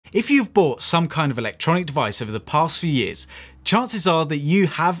If you've bought some kind of electronic device over the past few years, chances are that you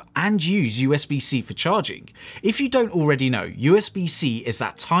have and use USB-C for charging. If you don't already know, USB-C is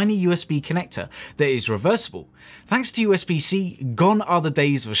that tiny USB connector that is reversible. Thanks to USB-C, gone are the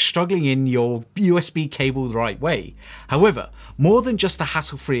days of struggling in your USB cable the right way. However, more than just a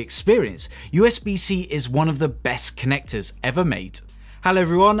hassle-free experience, USB-C is one of the best connectors ever made. Hello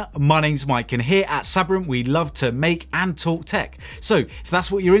everyone, my name's Mike and here at SABRENT we love to make and talk tech. So if that's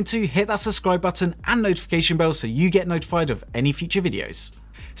what you're into, hit that subscribe button and notification bell so you get notified of any future videos.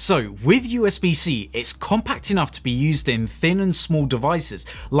 So with USB-C, it's compact enough to be used in thin and small devices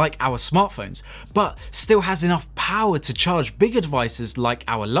like our smartphones, but still has enough power to charge bigger devices like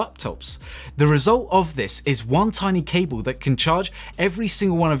our laptops. The result of this is one tiny cable that can charge every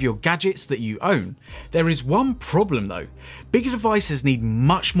single one of your gadgets that you own. There is one problem though. Bigger devices need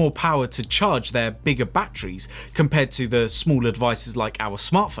much more power to charge their bigger batteries compared to the smaller devices like our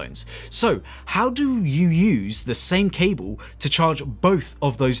smartphones. So how do you use the same cable to charge both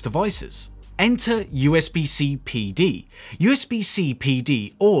of those devices? Enter USB-C PD. USB-C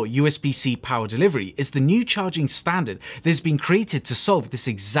PD or USB-C power delivery is the new charging standard that has been created to solve this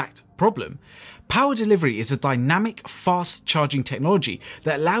exact problem. Power delivery is a dynamic, fast charging technology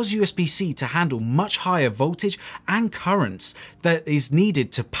that allows USB-C to handle much higher voltage and currents that is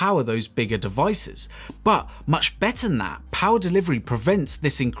needed to power those bigger devices. But much better than that, power delivery prevents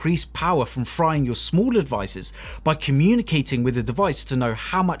this increased power from frying your smaller devices by communicating with the device to know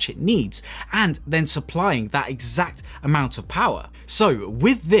how much it needs and then supplying that exact amount of power. So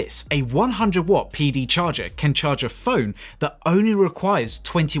with this, a 100 watt PD charger can charge a phone that only requires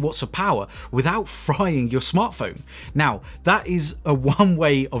 20 watts of power without frying your smartphone. Now that is one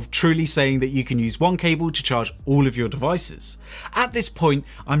way of truly saying that you can use one cable to charge all of your devices. At this point,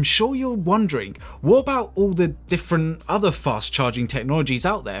 I'm sure you're wondering, what about all the different other fast charging technologies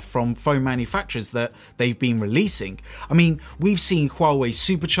out there from phone manufacturers that they've been releasing? I mean, we've seen Huawei's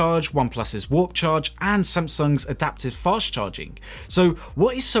Supercharge, OnePlus's Warp Charge, and Samsung's adaptive fast charging. So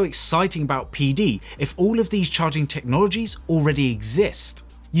what is so exciting about PD if all of these charging technologies already exist?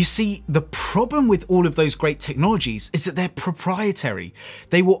 You see, the problem with all of those great technologies is that they're proprietary.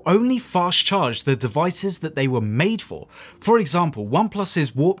 They will only fast charge the devices that they were made for. For example,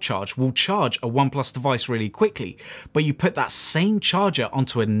 OnePlus's Warp Charge will charge a OnePlus device really quickly, but you put that same charger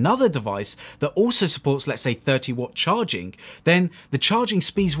onto another device that also supports, let's say, 30 watt charging, then the charging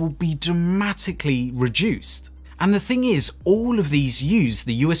speeds will be dramatically reduced. And the thing is, all of these use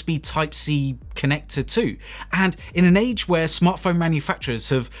the USB Type-C connector too. And in an age where smartphone manufacturers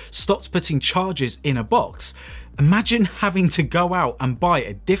have stopped putting chargers in a box, imagine having to go out and buy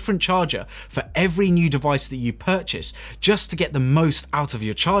a different charger for every new device that you purchase just to get the most out of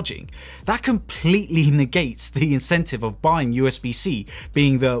your charging. That completely negates the incentive of buying USB-C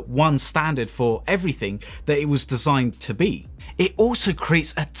being the one standard for everything that it was designed to be. It also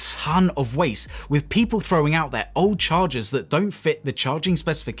creates a ton of waste with people throwing out their old chargers that don't fit the charging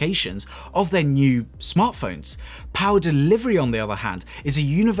specifications of their new smartphones. Power delivery, on the other hand, is a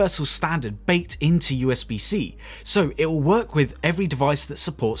universal standard baked into USB-C, so it will work with every device that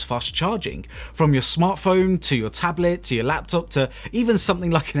supports fast charging, from your smartphone to your tablet to your laptop to even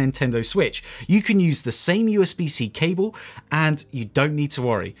something like a Nintendo Switch. You can use the same USB-C cable and you don't need to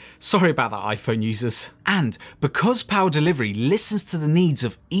worry. Sorry about that, iPhone users. And because power delivery listens to the needs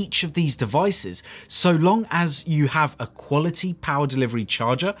of each of these devices, so long as you have a quality power delivery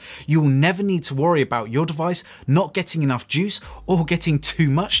charger, you will never need to worry about your device not getting enough juice or getting too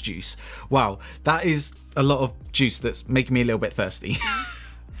much juice. Wow, that is a lot of juice that's making me a little bit thirsty.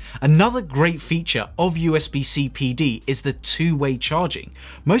 Another great feature of USB-C PD is the two-way charging.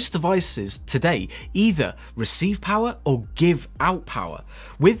 Most devices today either receive power or give out power.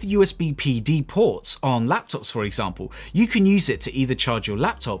 With USB PD ports on laptops, for example, you can use it to either charge your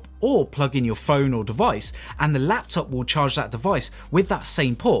laptop or plug in your phone or device, and the laptop will charge that device with that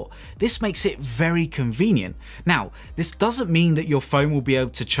same port. This makes it very convenient. Now, this doesn't mean that your phone will be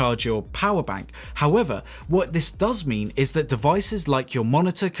able to charge your power bank. However, what this does mean is that devices like your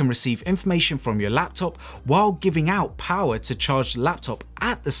monitor can receive information from your laptop while giving out power to charge the laptop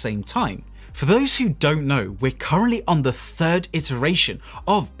at the same time. For those who don't know, we're currently on the third iteration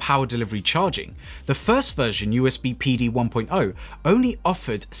of power delivery charging. The first version, USB PD 1.0, only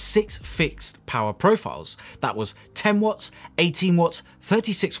offered 6 fixed power profiles. That was 10 watts, 18 watts,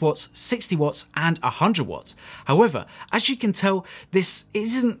 36 watts, 60 watts, and 100 watts. However, as you can tell, this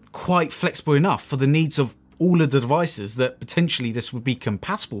isn't quite flexible enough for the needs of all of the devices that potentially this would be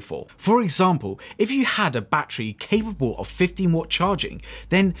compatible for. For example, if you had a battery capable of 15 watt charging,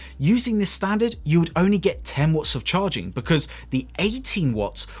 then using this standard, you would only get 10 watts of charging because the 18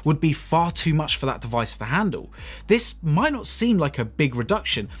 watts would be far too much for that device to handle. This might not seem like a big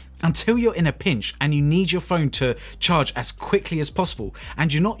reduction until you're in a pinch and you need your phone to charge as quickly as possible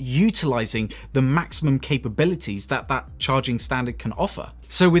and you're not utilizing the maximum capabilities that that charging standard can offer.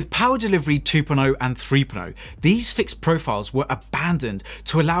 So with Power Delivery 2.0 and 3.0, these fixed profiles were abandoned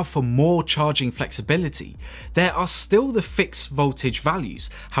to allow for more charging flexibility. There are still the fixed voltage values,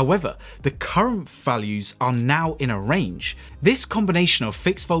 however, the current values are now in a range. This combination of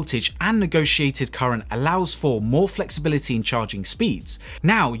fixed voltage and negotiated current allows for more flexibility in charging speeds.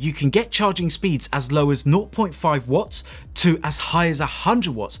 Now you can get charging speeds as low as 0.5 watts to as high as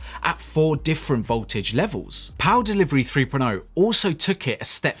 100 watts at 4 different voltage levels. Power Delivery 3.0 also took it a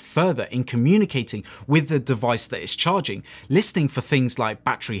step further in communicating with the device that is charging, listening for things like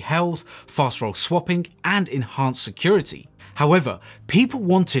battery health, fast roll swapping, and enhanced security. However, people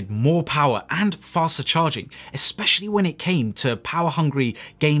wanted more power and faster charging, especially when it came to power-hungry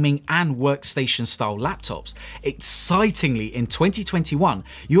gaming and workstation-style laptops. Excitingly, in 2021,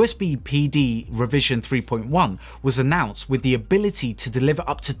 USB PD revision 3.1 was announced with the ability to deliver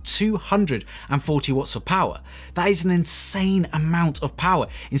up to 240 watts of power. That is an insane amount of power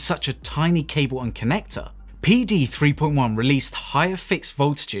in such a tiny cable and connector. PD 3.1 released higher fixed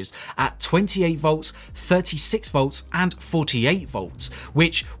voltages at 28 volts, 36 volts and 48 volts,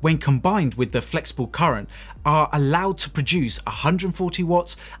 which when combined with the flexible current are allowed to produce 140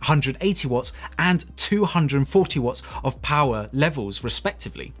 watts, 180 watts and 240 watts of power levels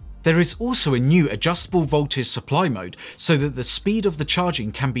respectively. There is also a new adjustable voltage supply mode so that the speed of the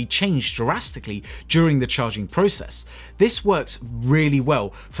charging can be changed drastically during the charging process. This works really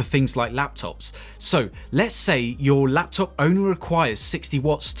well for things like laptops. So let's say your laptop only requires 60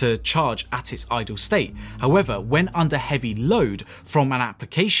 watts to charge at its idle state. However, when under heavy load from an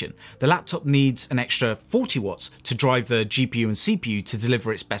application, the laptop needs an extra 40 watts to drive the GPU and CPU to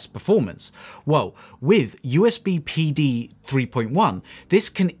deliver its best performance. Well, with USB PD 3.1, this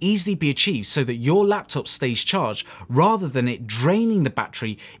can easily be achieved so that your laptop stays charged rather than it draining the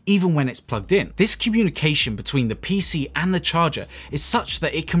battery even when it's plugged in. This communication between the PC and the charger is such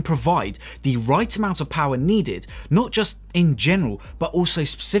that it can provide the right amount of power needed, not just in general, but also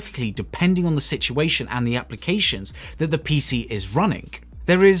specifically depending on the situation and the applications that the PC is running.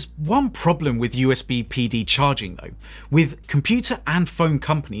 There is one problem with USB PD charging though. With computer and phone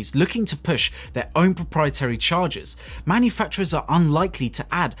companies looking to push their own proprietary chargers, manufacturers are unlikely to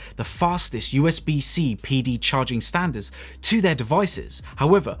add the fastest USB-C PD charging standards to their devices.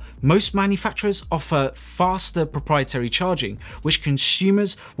 However, most manufacturers offer faster proprietary charging, which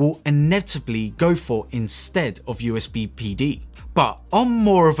consumers will inevitably go for instead of USB PD. But on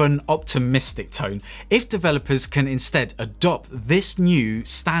more of an optimistic tone, if developers can instead adopt this new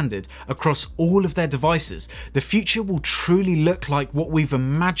standard across all of their devices, the future will truly look like what we've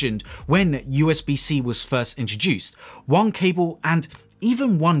imagined when USB-C was first introduced. One cable and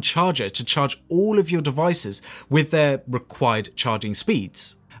even one charger to charge all of your devices with their required charging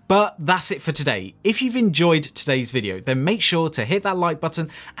speeds. But that's it for today. If you've enjoyed today's video, then make sure to hit that like button,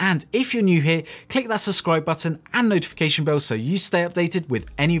 and if you're new here, click that subscribe button and notification bell so you stay updated with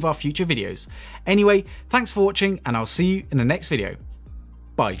any of our future videos. Anyway, thanks for watching and I'll see you in the next video.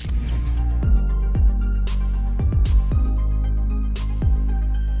 Bye.